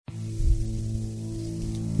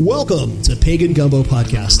Welcome to Pagan Gumbo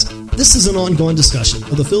Podcast. This is an ongoing discussion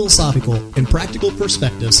of the philosophical and practical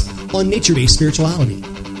perspectives on nature-based spirituality.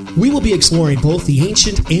 We will be exploring both the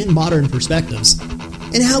ancient and modern perspectives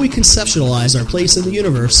and how we conceptualize our place in the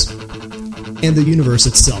universe and the universe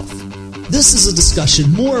itself. This is a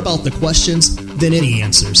discussion more about the questions than any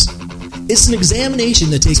answers. It's an examination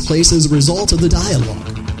that takes place as a result of the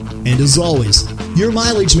dialogue. And as always, your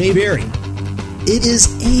mileage may vary. It is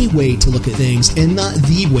a way to look at things and not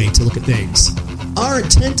the way to look at things. Our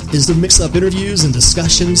intent is to mix up interviews and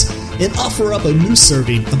discussions and offer up a new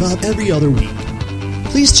serving about every other week.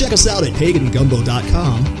 Please check us out at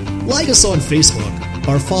pagangumbo.com, like us on Facebook,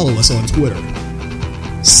 or follow us on Twitter.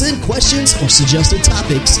 Send questions or suggested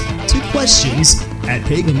topics to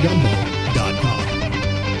questions@pagangumbo.com.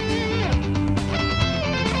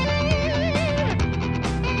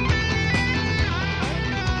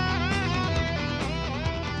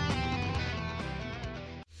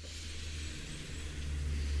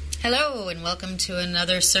 Hello, and welcome to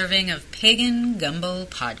another serving of Pagan Gumbo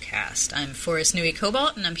Podcast. I'm Forrest Nui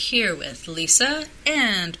Cobalt, and I'm here with Lisa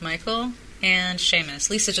and Michael and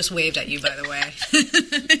Seamus. Lisa just waved at you, by the way.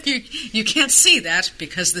 you can't see that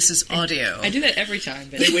because this is audio. I do that every time.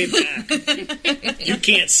 But they wave back. You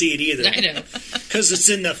can't see it either. I know. Because it's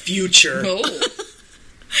in the future. Oh.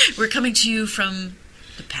 We're coming to you from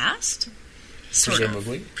the past?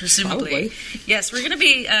 Presumably. Probably. Yes, we're going to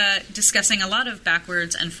be discussing a lot of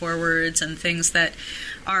backwards and forwards and things that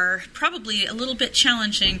are probably a little bit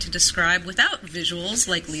challenging to describe without visuals,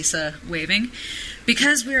 like Lisa waving,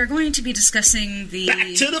 because we are going to be discussing the...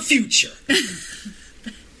 Back to the Future.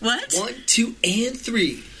 What? 1, 2, and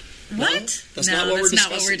 3. What? No, that's not what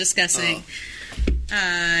we're discussing.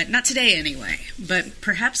 Not today, anyway, but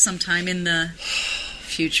perhaps sometime in the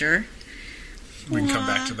future. We can come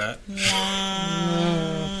back to that.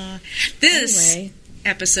 This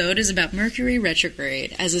episode is about Mercury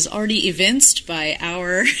retrograde, as is already evinced by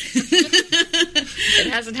our... It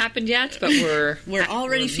hasn't happened yet, but we're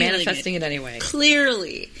already feeling manifesting it anyway.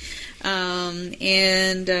 Clearly.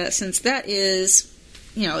 Since that is,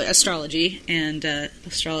 astrology, and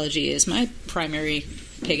astrology is my primary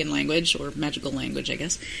pagan language, or magical language, I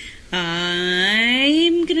guess,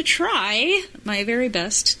 I'm going to try my very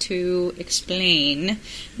best to explain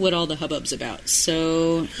what all the hubbub's about.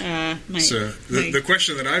 So, the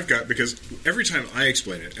question that I've got, because every time I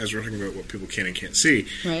explain it, as we're talking about what people can and can't see,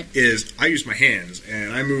 right, is I use my hands,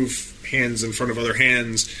 and I move hands in front of other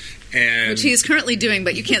hands, and... Which he is currently doing,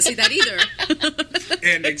 but you can't see that either.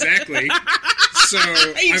 And exactly. So,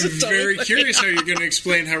 I'm very curious how you're going to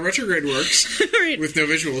explain how retrograde works right, with no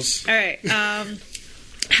visuals. All right.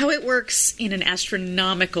 How it works in an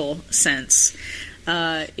astronomical sense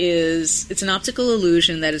is it's an optical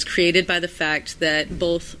illusion that is created by the fact that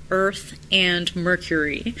both Earth and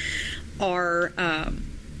Mercury are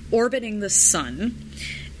orbiting the Sun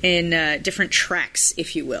in different tracks,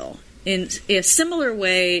 if you will, in a similar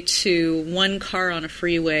way to one car on a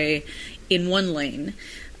freeway in one lane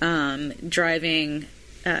driving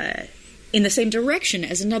in the same direction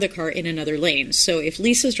as another car in another lane. So if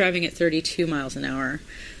Lisa's driving at 32 miles an hour,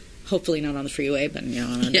 hopefully not on the freeway, but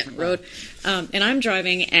on a different road, and I'm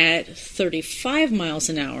driving at 35 miles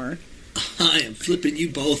an hour, I am flipping you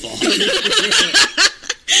both off.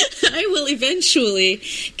 I will eventually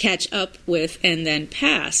catch up with and then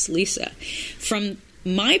pass Lisa. From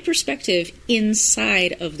my perspective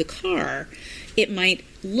inside of the car, it might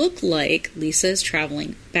look like Lisa is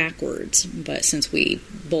traveling backwards, but since we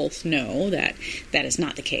both know that that is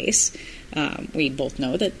not the case, we both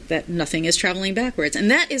know that nothing is traveling backwards. And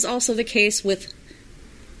that is also the case with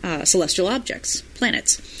celestial objects,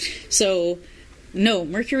 planets. So, no,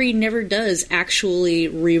 Mercury never does actually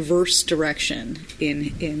reverse direction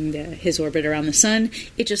in his orbit around the Sun.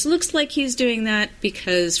 It just looks like he's doing that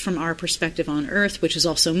because from our perspective on Earth, which is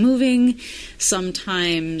also moving,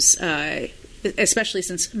 sometimes... especially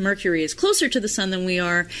since Mercury is closer to the Sun than we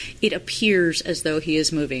are, it appears as though he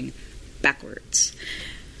is moving backwards.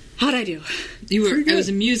 How'd I do? It was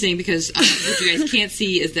amusing because what you guys can't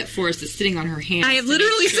see is that Forrest is sitting on her hands. I am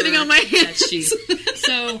literally sitting on my hands.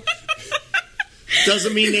 So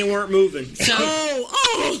doesn't mean they weren't moving. So,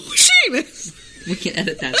 Seamus! We can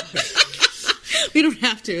edit that out. We don't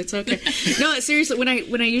have to. It's okay. No, seriously, when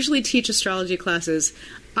I usually teach astrology classes,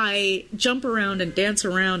 I jump around and dance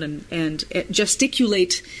around and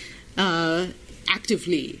gesticulate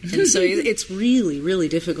actively. And so it's really, really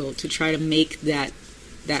difficult to try to make that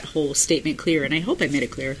whole statement clear. And I hope I made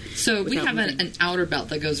it clear. So we have an outer belt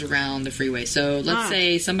that goes around the freeway. So let's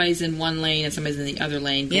say somebody's in one lane and somebody's in the other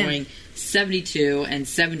lane going 72 and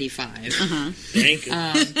 75. Thank you.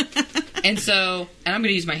 And I'm going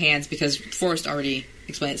to use my hands because Forrest already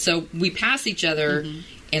explained it. So we pass each other, and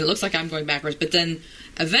it looks like I'm going backwards. But then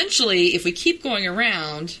eventually, if we keep going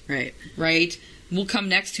around, right, we'll come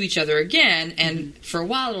next to each other again. And for a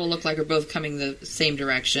while, it'll look like we're both coming the same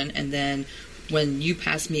direction. And then when you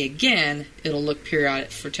pass me again, it'll look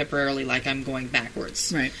temporarily like I'm going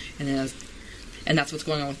backwards. Right. And that's what's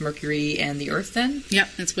going on with Mercury and the Earth then? Yep,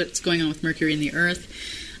 that's what's going on with Mercury and the Earth.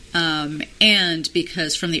 And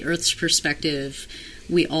because from the Earth's perspective,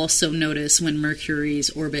 we also notice when Mercury's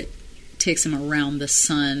orbit takes him around the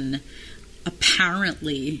Sun,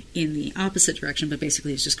 apparently in the opposite direction, but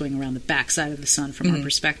basically it's just going around the backside of the Sun from our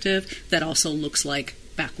perspective, that also looks like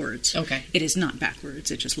backwards. Okay. It is not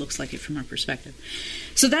backwards. It just looks like it from our perspective.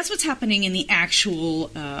 So that's what's happening in the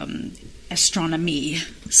actual astronomy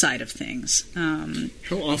side of things.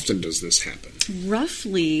 How often does this happen?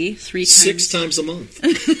 Roughly 3 times. 6 times a month.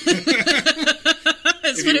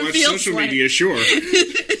 That's If what you it watch feels social like. media, sure.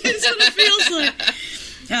 That's what it feels like.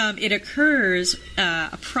 It occurs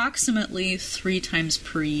approximately 3 times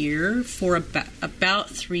per year for about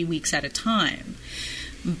 3 weeks at a time.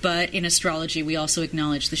 But in astrology, we also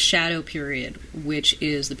acknowledge the shadow period, which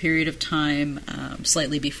is the period of time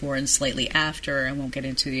slightly before and slightly after. I won't get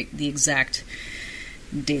into the exact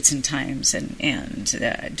dates and times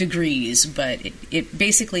and degrees, but it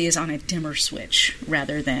basically is on a dimmer switch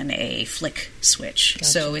rather than a flick switch. Gotcha.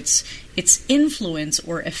 So its influence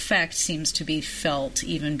or effect seems to be felt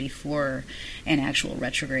even before an actual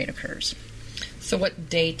retrograde occurs. So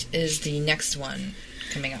what date is the next one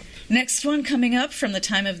coming up? Next one coming up from the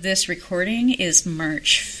time of this recording is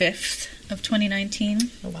March 5th of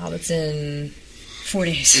 2019. Oh, wow, that's in 4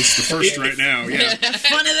 days. It's the first right now, yeah.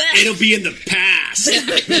 Fun of that. It'll be in the past.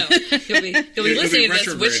 No, he'll be listening to this,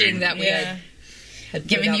 retrograding. wishing that we Yeah. had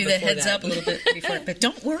Giving put it you out the before heads that. up a little bit before. But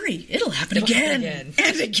don't worry, it'll happen again.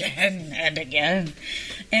 And again. And again.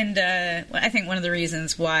 And I think one of the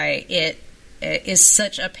reasons why it is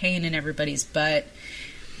such a pain in everybody's butt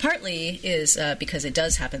partly is because it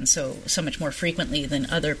does happen so much more frequently than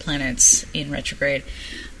other planets in retrograde.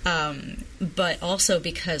 But also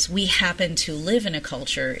because we happen to live in a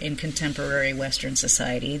culture in contemporary Western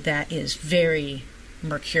society that is very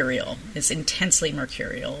mercurial. It's intensely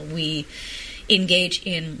mercurial. We engage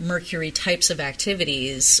in Mercury types of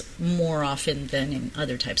activities more often than in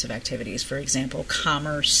other types of activities. For example,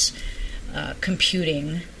 commerce,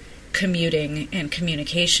 computing, commuting, and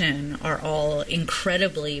communication are all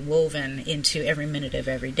incredibly woven into every minute of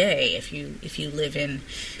every day if you live in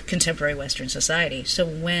contemporary Western society. So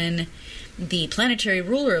when the planetary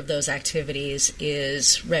ruler of those activities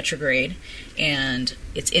is retrograde and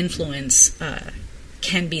its influence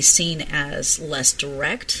can be seen as less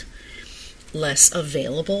direct, less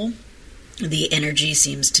available, the energy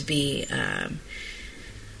seems to be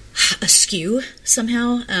askew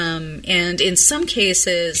somehow, and in some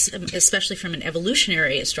cases, especially from an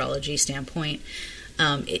evolutionary astrology standpoint,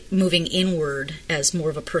 moving inward as more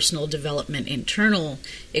of a personal development internal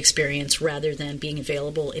experience rather than being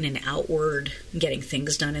available in an outward getting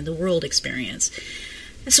things done in the world experience.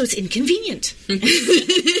 So it's inconvenient.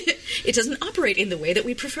 It doesn't operate in the way that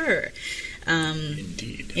we prefer.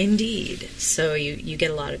 Indeed. So you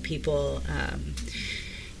get a lot of people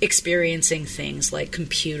experiencing things like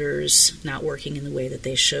computers not working in the way that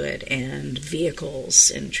they should, and vehicles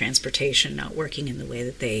and transportation not working in the way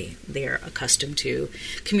that they are accustomed to,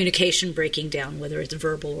 communication breaking down, whether it's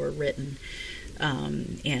verbal or written,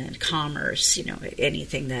 and commerce,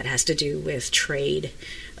 anything that has to do with trade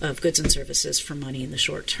of goods and services for money in the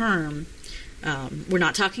short term. We're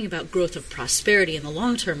not talking about growth of prosperity in the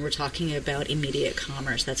long term. We're talking about immediate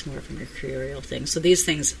commerce. That's more of a mercurial thing. So these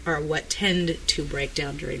things are what tend to break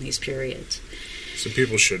down during these periods. So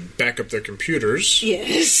people should back up their computers.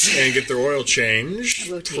 Yes. And get their oil changed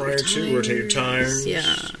Rotate your tires.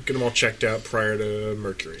 Yeah. Get them all checked out prior to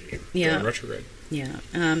Mercury. Going retrograde. Yeah.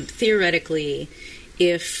 Theoretically,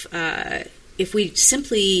 if we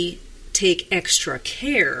simply take extra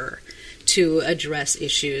care to address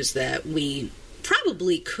issues that we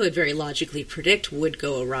probably could very logically predict would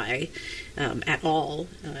go awry at all,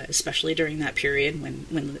 especially during that period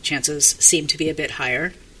when the chances seem to be a bit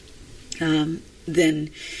higher, then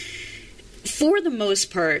for the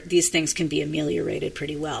most part, these things can be ameliorated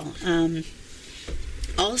pretty well.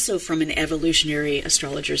 Also, from an evolutionary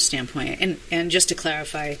astrologer's standpoint, and just to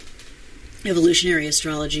clarify, evolutionary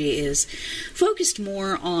astrology is focused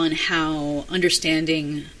more on how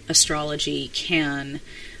understanding astrology can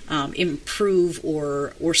improve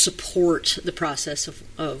or support the process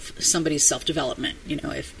of somebody's self-development.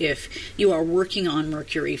 If you are working on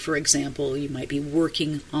Mercury, for example, you might be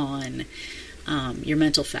working on your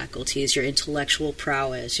mental faculties, your intellectual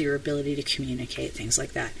prowess, your ability to communicate, things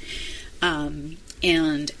like that.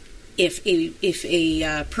 And if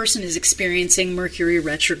a person is experiencing Mercury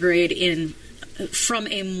retrograde from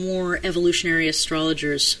a more evolutionary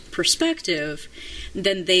astrologer's perspective,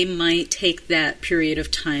 then they might take that period of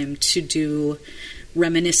time to do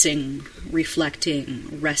reminiscing, reflecting,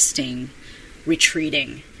 resting,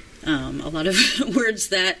 retreating. A lot of words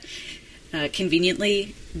that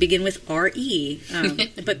conveniently begin with R-E.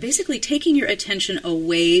 But basically taking your attention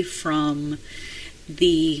away from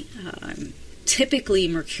the typically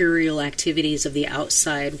mercurial activities of the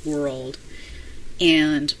outside world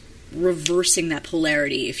and reversing that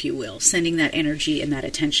polarity, if you will, sending that energy and that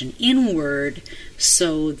attention inward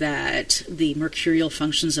so that the mercurial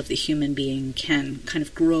functions of the human being can kind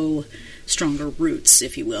of grow stronger roots,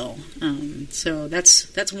 if you will. So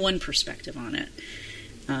that's one perspective on it.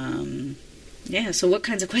 So what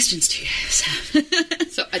kinds of questions do you guys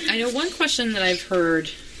have? So I know one question that I've heard,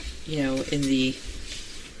 in the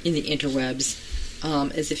interwebs,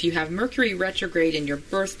 is if you have Mercury retrograde in your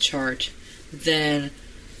birth chart, then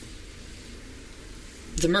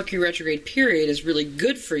the Mercury retrograde period is really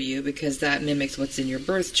good for you because that mimics what's in your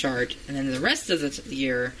birth chart, and then the rest of the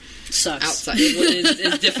year sucks. Outside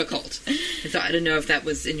is difficult. And so I don't know if that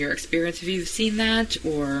was in your experience, if you've seen that,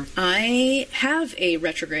 or... I have a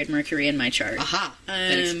retrograde Mercury in my chart. Aha!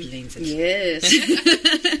 That explains it. Yes.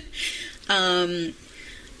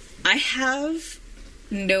 I have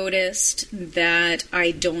noticed that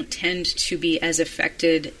I don't tend to be as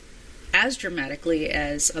affected as dramatically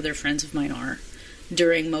as other friends of mine are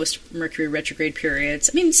during most Mercury retrograde periods.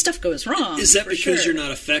 I mean, stuff goes wrong. Is that because you're not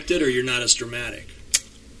affected or you're not as dramatic?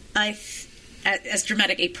 As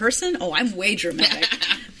dramatic a person? Oh, I'm way dramatic.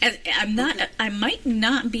 I might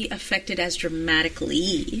not be affected as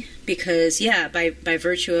dramatically because, by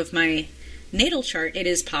virtue of my natal chart, it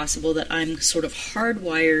is possible that I'm sort of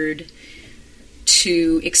hardwired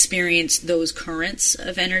to experience those currents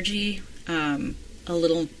of energy a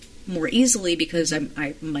little more easily because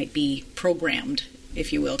I might be programmed,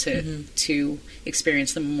 if you will, to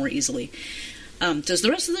experience them more easily. Does the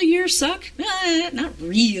rest of the year suck? Not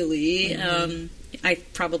really. I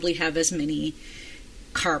probably have as many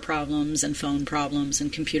car problems and phone problems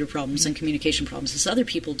and computer problems and communication problems as other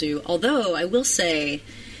people do. Although I will say,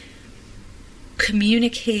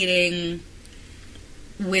 communicating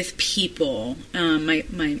with people, my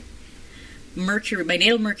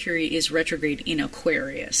natal Mercury is retrograde in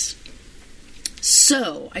Aquarius.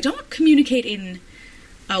 So I don't communicate in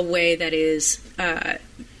a way that is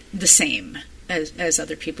the same as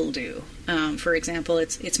other people do. For example,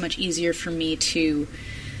 it's much easier for me to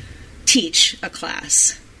teach a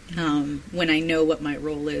class when I know what my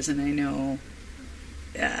role is and I know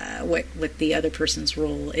what the other person's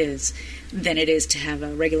role is than it is to have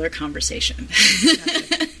a regular conversation.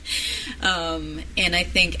 And I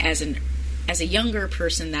think as a younger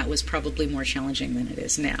person, that was probably more challenging than it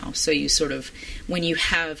is now. So you sort of, when you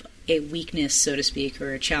have a weakness, so to speak,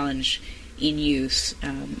 or a challenge in youth,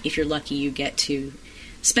 if you're lucky, you get to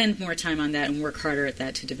spend more time on that and work harder at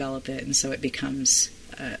that to develop it, and so it becomes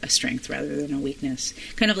a strength rather than a weakness.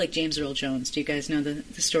 Kind of like James Earl Jones. Do you guys know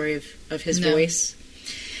the story of his voice?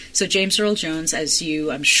 So James Earl Jones, as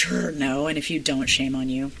you, I'm sure, know, and if you don't, shame on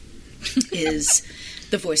you, is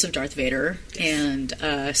the voice of Darth Vader and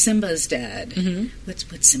Simba's dad. Mm-hmm.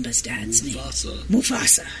 What's Simba's dad's name?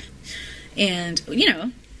 Mufasa. And,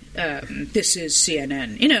 this is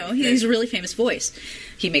CNN. He's a really famous voice.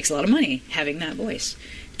 He makes a lot of money having that voice.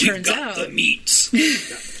 Turns out the meats.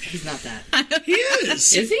 He's not that. He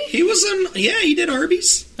is. Is he? He was he did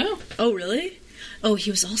Arby's. Oh, really? Oh,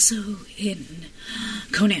 he was also in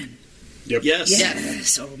Conan. Yep.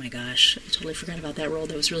 Yes. Oh my gosh, I totally forgot about that role.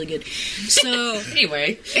 That was really good. So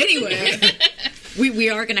anyway, we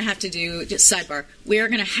are going to have to do, just sidebar, we are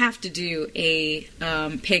going to have to do a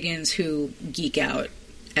Pagans Who Geek Out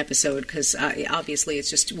episode because obviously it's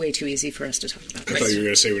just way too easy for us to talk about. I thought you were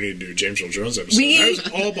going to say we need to do a James Earl Jones episode. That was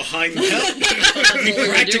all behind the help. We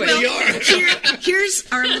practically are. Here's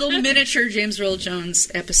our little miniature James Earl Jones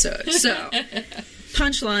episode. So,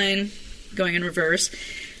 punchline, going in reverse,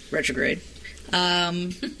 retrograde.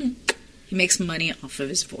 He makes money off of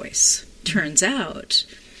his voice. Turns out,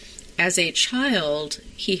 as a child,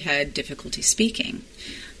 he had difficulty speaking.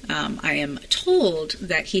 I am told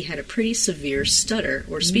that he had a pretty severe stutter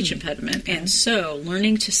or speech impediment, and so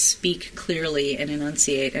learning to speak clearly and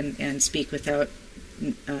enunciate and speak without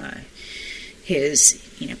his,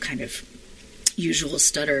 kind of usual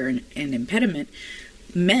stutter and impediment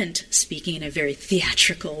meant speaking in a very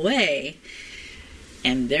theatrical way.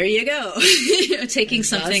 And there you go. Taking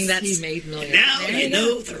something that's... He made millions. Now you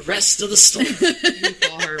know the rest of the story.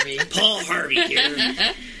 Paul Harvey. Paul Harvey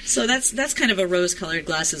here. So that's kind of a rose-colored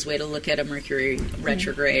glasses way to look at a Mercury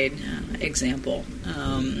retrograde example.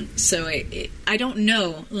 So I don't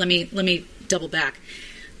know. Let me double back.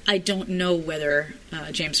 I don't know whether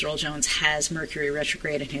James Earl Jones has Mercury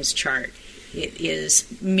retrograde in his chart. It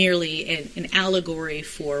is merely an allegory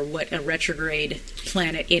for what a retrograde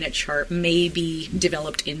planet in a chart may be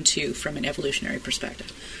developed into from an evolutionary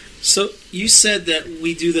perspective. So you said that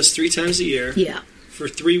we do this 3 times a year. Yeah. For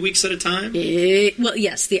 3 weeks at a time? Well,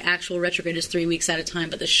 yes, the actual retrograde is 3 weeks at a time,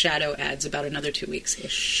 but the shadow adds about another 2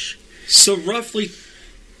 weeks-ish. So roughly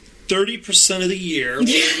 30% of the year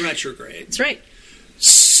we're in retrograde. That's right.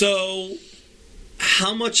 So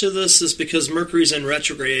how much of this is because Mercury's in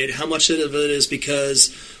retrograde? How much of it is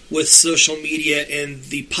because with social media and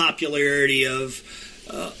the popularity of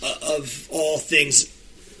all things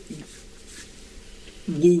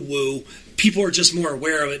woo-woo, people are just more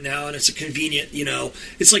aware of it now, and it's a convenient,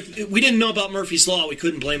 it's like we didn't know about Murphy's Law, we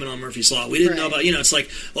couldn't blame it on Murphy's Law. We didn't know about, it's like,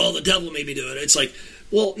 well, the devil made me do it. It's like,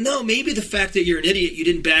 well, no, maybe the fact that you're an idiot, you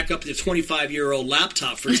didn't back up the 25-year-old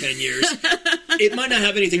laptop for 10 years, it might not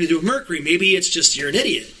have anything to do with Mercury. Maybe it's just you're an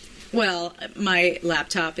idiot. Well, my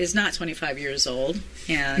laptop is not 25 years old,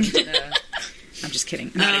 and I'm just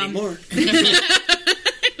kidding. Not anymore.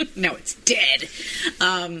 No, it's dead.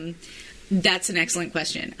 That's an excellent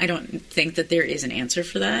question. I don't think that there is an answer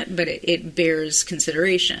for that, but it bears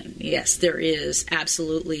consideration. Yes, there is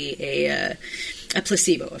absolutely a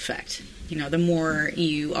placebo effect. The more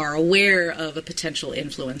you are aware of a potential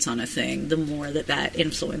influence on a thing, the more that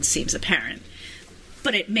influence seems apparent.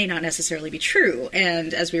 But it may not necessarily be true.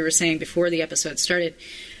 And as we were saying before the episode started,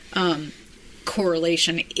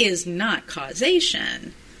 correlation is not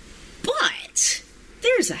causation. But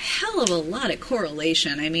there's a hell of a lot of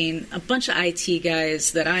correlation. I mean, a bunch of IT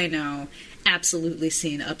guys that I know absolutely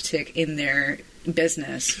see an uptick in their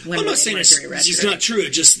business when I'm not saying it's not true.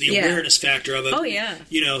 It's just the awareness factor of it. Oh, yeah.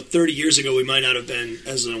 30 years ago we might not have been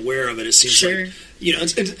as aware of it. It seems like,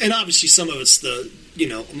 and obviously some of it's the,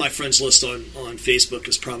 my friends list on Facebook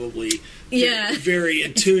is probably very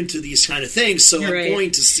in tune to these kind of things. So I'm going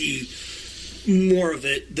to see more of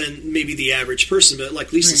it than maybe the average person. But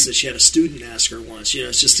like Lisa said, she had a student ask her once.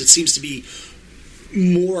 It's just, it seems to be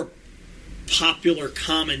more popular,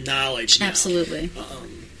 common knowledge now. Absolutely.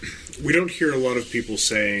 We don't hear a lot of people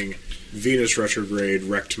saying Venus retrograde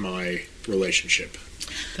wrecked my relationship.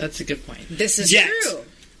 That's a good point. This is true.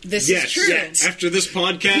 This is true. Yes. After this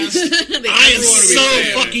podcast, I am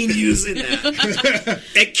so fucking using that.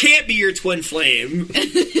 It can't be your twin flame.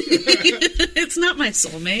 It's not my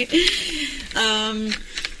soulmate.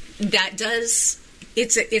 That does.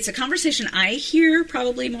 It's a conversation I hear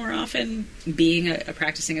probably more often, being a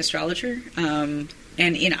practicing astrologer.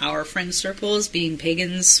 And in our friend circles, being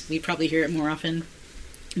pagans, we probably hear it more often.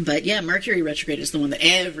 But yeah, Mercury retrograde is the one that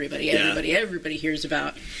everybody hears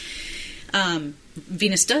about.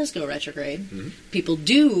 Venus does go retrograde. Mm-hmm. People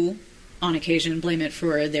do, on occasion, blame it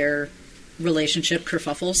for their relationship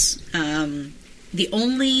kerfuffles. The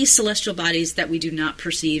only celestial bodies that we do not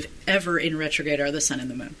perceive ever in retrograde are the sun and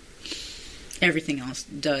the moon. Everything else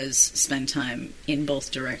does spend time in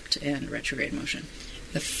both direct and retrograde motion.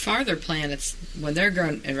 The farther planets, when they're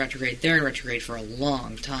going in retrograde, they're in retrograde for a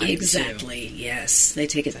long time. Exactly, yes. They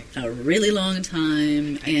take a really long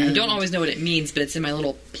time. And I don't always know what it means, but it's in my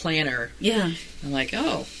little planner. Yeah. I'm like,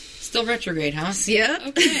 oh, still retrograde, huh? Yeah.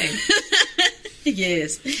 Okay.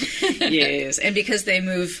 Yes. Yes. And because they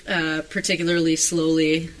move particularly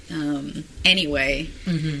slowly anyway,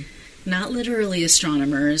 not literally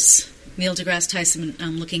astronomers. Neil deGrasse Tyson,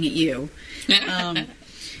 I'm looking at you.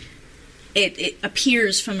 It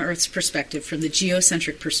appears from Earth's perspective, from the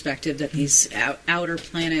geocentric perspective, that these outer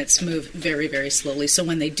planets move very, very slowly. So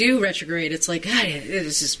when they do retrograde, it's like, God,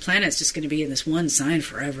 this planet's just going to be in this one sign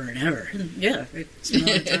forever and ever. Yeah, they spend a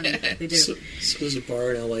lot of time. They do. So there's a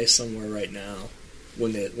bar in LA somewhere right now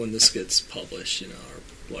when this gets published, or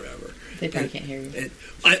whatever. They probably can't hear you.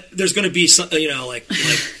 There's going to be some,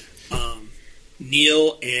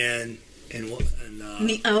 Neil and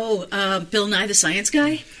Bill Nye the Science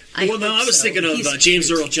Guy. I was thinking of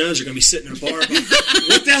James Earl Jones are going to be sitting in a bar. What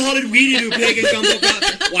the hell did we do, Pagan Gumbo?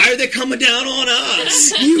 Why are they coming down on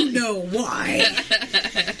us? You know why.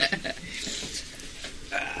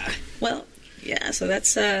 Well, yeah. So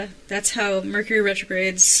that's how Mercury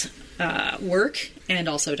retrogrades work and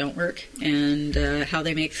also don't work, and how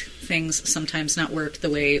they make things sometimes not work the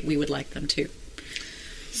way we would like them to.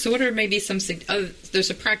 So what are maybe some... there's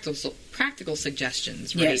a practical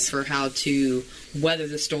suggestions, right, for how to weather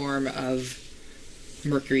the storm of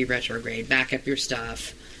Mercury retrograde. Back up your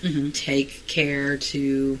stuff. Mm-hmm. Take care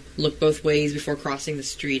to look both ways before crossing the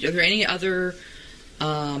street. Are there any other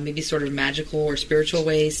maybe sort of magical or spiritual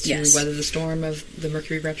ways to weather the storm of the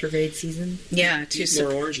Mercury retrograde season? Yeah, eat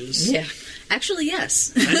more oranges. Yeah. Actually,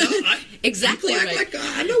 yes. I know. Exactly right. Like,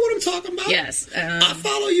 I know what I'm talking about. Yes. I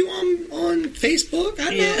follow you on Facebook.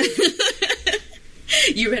 I know.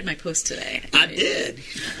 You read my post today. I did.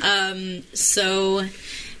 So,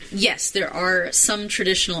 yes, there are some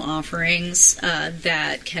traditional offerings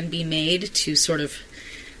that can be made to sort of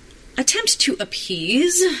attempt to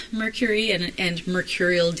appease Mercury and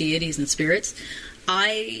mercurial deities and spirits.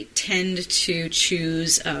 I tend to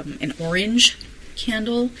choose an orange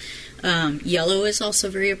candle. Yellow is also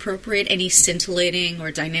very appropriate. Any scintillating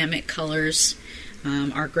or dynamic colors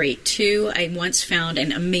are great too. I once found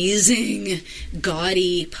an amazing,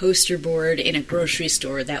 gaudy poster board in a grocery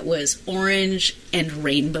store that was orange and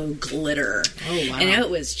rainbow glitter. Oh, wow. And it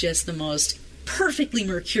was just the most perfectly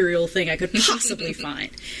mercurial thing I could possibly find.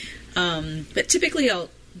 But typically I'll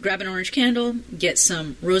grab an orange candle, get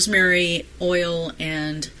some rosemary oil,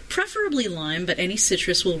 and preferably lime, but any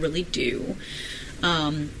citrus will really do.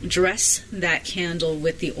 Dress that candle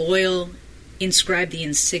with the oil, inscribe the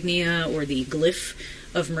insignia or the glyph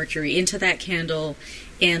of Mercury into that candle,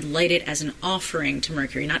 and light it as an offering to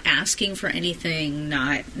Mercury. Not asking for anything,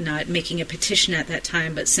 not making a petition at that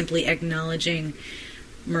time, but simply acknowledging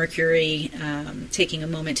Mercury, taking a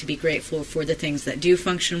moment to be grateful for the things that do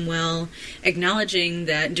function well, acknowledging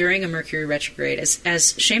that during a Mercury retrograde, as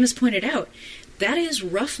Seamus pointed out, that is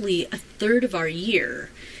roughly a third of our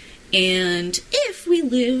year. And if we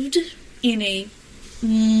lived in a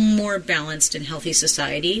more balanced and healthy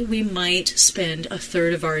society, we might spend a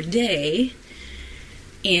third of our day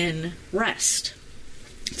in rest.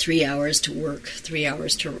 3 hours to work, 8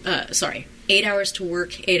 hours to work,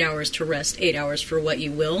 8 hours to rest, 8 hours for what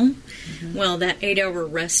you will. Mm-hmm. Well, that 8-hour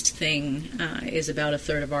rest thing is about a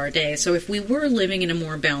third of our day. So if we were living in a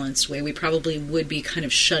more balanced way, we probably would be kind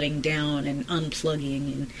of shutting down and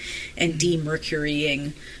unplugging and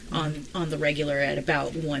demercurying on the regular at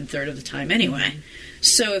about 1/3 of the time anyway. Mm-hmm.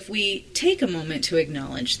 So if we take a moment to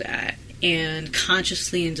acknowledge that and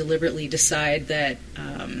consciously and deliberately decide that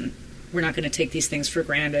we're not going to take these things for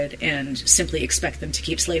granted and simply expect them to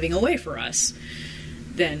keep slaving away for us,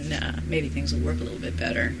 then maybe things will work a little bit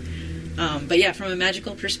better. But yeah, from a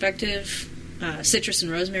magical perspective, citrus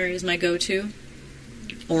and rosemary is my go-to.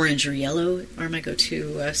 Orange or yellow are my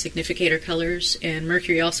go-to significator colors. And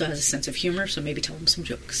Mercury also has a sense of humor, so maybe tell him some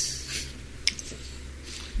jokes.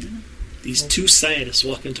 Yeah. These two scientists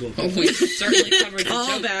walk into a bar. We certainly covered the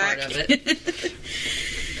joke part of it.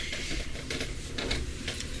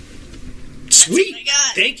 Sweet. Oh my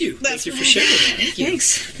God. Thank you. That's Thank you for sharing that. Thank you.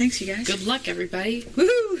 Thanks, you guys. Good luck, everybody.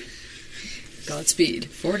 Woohoo! Godspeed.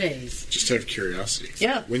 4 days. Just out of curiosity.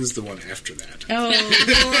 Yeah. When's the one after that? Oh,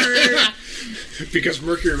 Lord. Because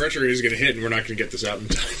Mercury retrograde is going to hit and we're not going to get this out in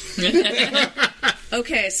time.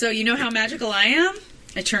 Okay, so you know how magical I am?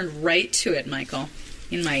 I turned right to it, Michael,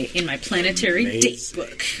 in my planetary date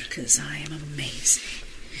book, because I am amazing.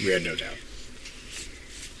 We had no doubt.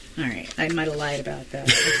 All right, I might have lied about that.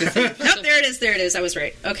 Oh, there it is. I was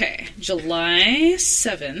right. Okay, July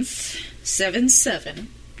 7th, 7/7.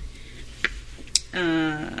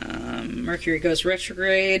 Mercury goes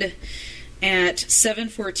retrograde at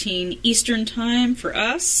 7:14 Eastern Time for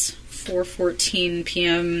us, 4:14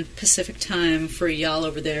 p.m. Pacific Time for y'all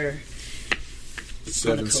over there.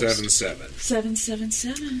 777.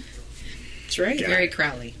 777. That's right. Yeah. Very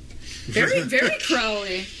Crowley. Very, very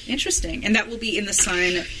Crowley. Interesting. And that will be in the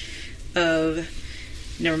sign of...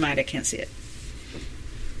 Never mind, I can't see it.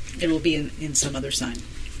 It will be in some other sign.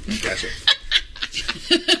 Gotcha.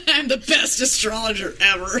 I'm the best astrologer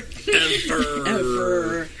ever.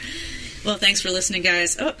 Ever. Well, thanks for listening,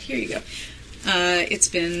 guys. Oh, here you go. It's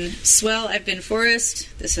been swell. I've been Forrest.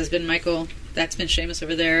 This has been Michael. That's been Seamus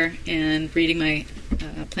over there. And reading my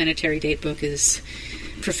planetary date book is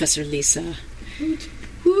Professor Lisa.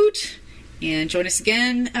 Woot. And join us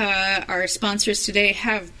again. Our sponsors today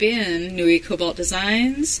have been Nui Cobalt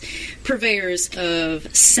Designs, purveyors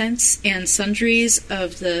of scents and sundries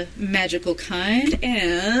of the magical kind,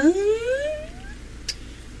 and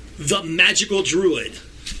The Magical Druid,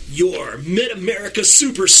 your Mid-America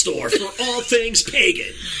superstore for all things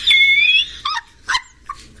pagan.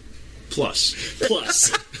 Plus.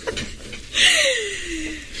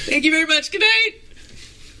 Thank you very much. Good night.